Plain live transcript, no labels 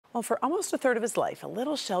Well, for almost a third of his life, a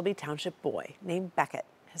little Shelby Township boy named Beckett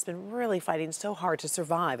has been really fighting so hard to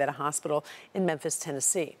survive at a hospital in Memphis,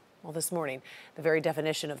 Tennessee. Well, this morning, the very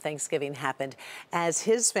definition of Thanksgiving happened as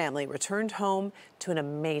his family returned home to an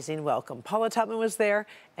amazing welcome. Paula Tutman was there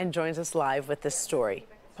and joins us live with this story.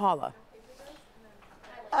 Paula.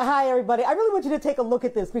 Hi, everybody. I really want you to take a look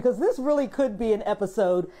at this because this really could be an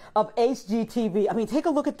episode of HGTV. I mean, take a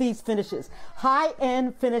look at these finishes.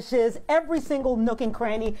 High-end finishes, every single nook and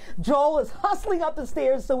cranny. Joel is hustling up the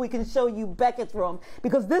stairs so we can show you Beckett's room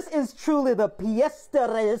because this is truly the pièce de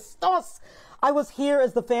résistance. I was here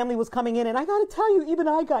as the family was coming in, and I got to tell you, even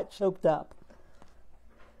I got choked up.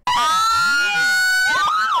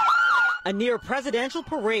 A near presidential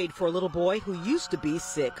parade for a little boy who used to be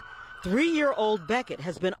sick. 3-year-old Beckett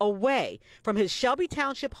has been away from his Shelby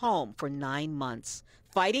Township home for 9 months,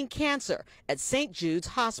 fighting cancer at St. Jude's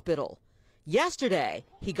Hospital. Yesterday,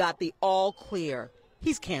 he got the all clear.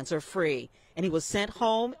 He's cancer-free, and he was sent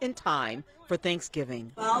home in time for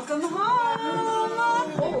Thanksgiving. Welcome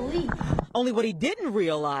home! Holy. Only what he didn't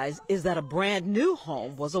realize is that a brand new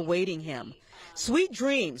home was awaiting him. Sweet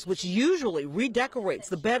Dreams, which usually redecorates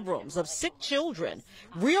the bedrooms of sick children,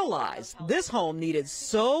 realized this home needed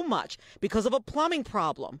so much because of a plumbing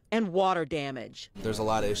problem and water damage. There's a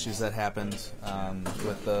lot of issues that happened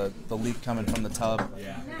with the leak coming from the tub.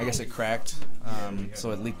 I guess it cracked,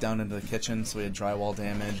 so it leaked down into the kitchen, so we had drywall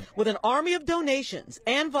damage. With an army of donations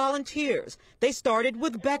and volunteers, they started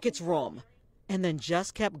with Beckett's room and then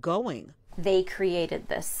just kept going. They created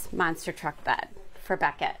this monster truck bed for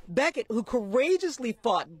Beckett. Beckett, who courageously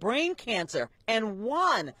fought brain cancer and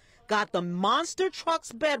won, got the monster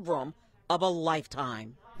truck's bedroom of a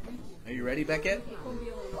lifetime. Are you ready, Beckett?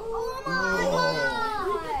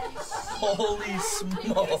 Holy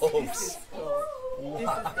smokes!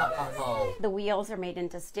 Wow. The wheels are made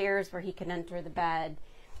into stairs where he can enter the bed.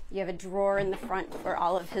 You have a drawer in the front for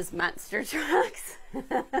all of his monster trucks.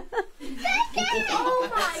 Oh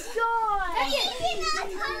my God!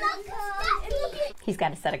 He's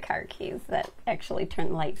got a set of car keys that actually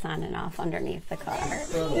turn lights on and off underneath the car.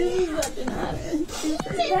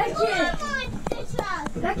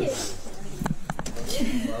 Beckett!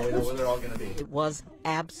 Well, we know where they're all going to be. It was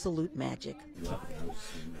absolute magic.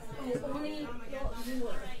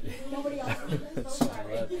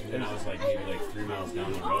 And I was like maybe 3 miles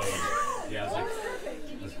down the road. Yeah, I was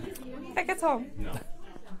like, Beckett's home. no.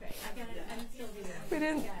 We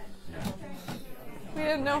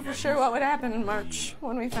didn't know for sure what would happen in March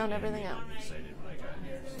when we found everything out.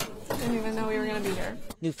 Didn't even know we were going to be here.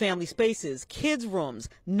 New family spaces, kids' rooms,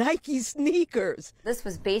 Nike sneakers. This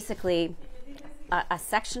was basically a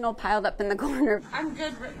sectional piled up in the corner. I'm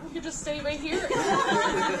good. We could just stay right here.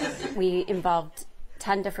 We involved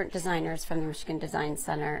 10 different designers from the Michigan Design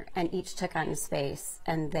Center, and each took on a space,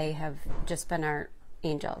 and they have just been our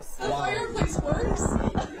angels. The fireplace works.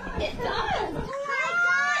 It does!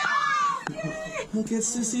 Look at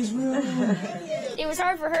Sissy's room. It was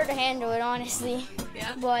hard for her to handle it, honestly.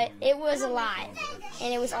 Yeah. But it was a lot,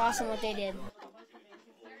 and it was awesome what they did.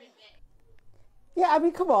 Yeah, I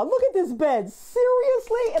mean, come on, look at this bed.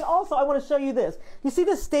 Seriously? And also, I want to show you this. You see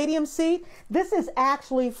this stadium seat? This is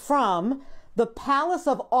actually from the Palace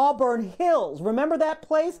of Auburn Hills. Remember that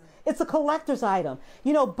place? It's a collector's item.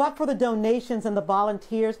 You know, but for the donations and the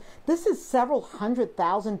volunteers, this is several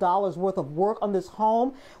 $100,000 worth of work on this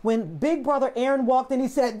home. When Big Brother Aaron walked in, he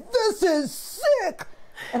said, "This is sick!"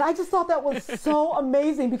 And I just thought that was so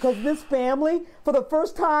amazing because this family, for the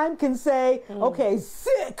first time, can say, okay,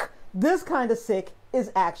 sick. This kind of sick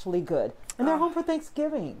is actually good. And they're home for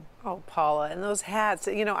Thanksgiving. Oh, Paula, and those hats.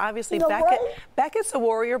 You know, obviously, You know, Beckett, right? Beckett's a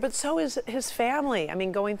warrior, but so is his family. I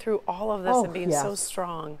mean, going through all of this and being so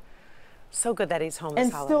strong. So good that he's home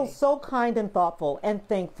this holiday. And still so kind and thoughtful and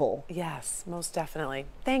thankful. Yes, most definitely.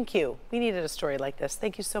 Thank you. We needed a story like this.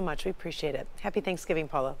 Thank you so much. We appreciate it. Happy Thanksgiving,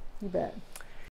 Paula. You bet.